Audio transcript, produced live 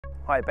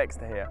Hi,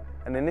 Beckster here,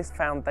 and in this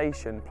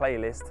foundation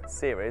playlist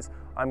series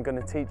I'm going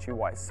to teach you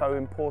why it's so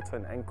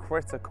important and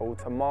critical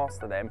to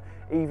master them,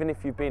 even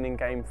if you've been in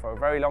game for a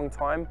very long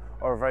time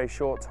or a very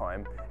short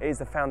time. It is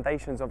the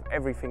foundations of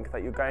everything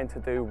that you're going to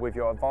do with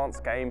your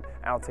advanced game,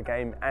 outer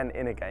game and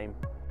inner game.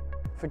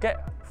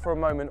 Forget for a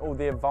moment all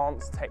the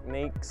advanced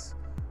techniques,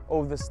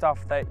 all the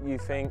stuff that you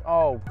think,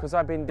 oh, because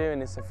I've been doing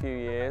this a few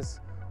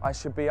years, I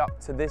should be up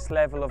to this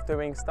level of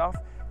doing stuff.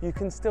 You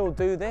can still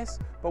do this,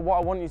 but what I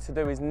want you to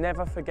do is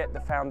never forget the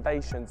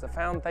foundations. The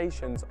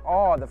foundations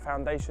are the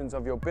foundations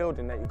of your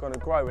building that you're going to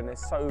grow, and they're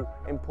so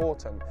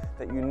important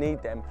that you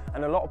need them.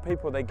 And a lot of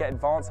people, they get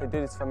advanced, they do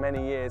this for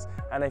many years,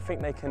 and they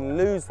think they can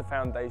lose the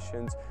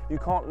foundations. You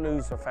can't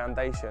lose the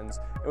foundations.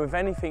 With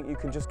anything, you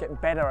can just get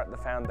better at the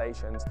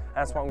foundations.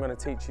 That's what I'm going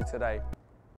to teach you today.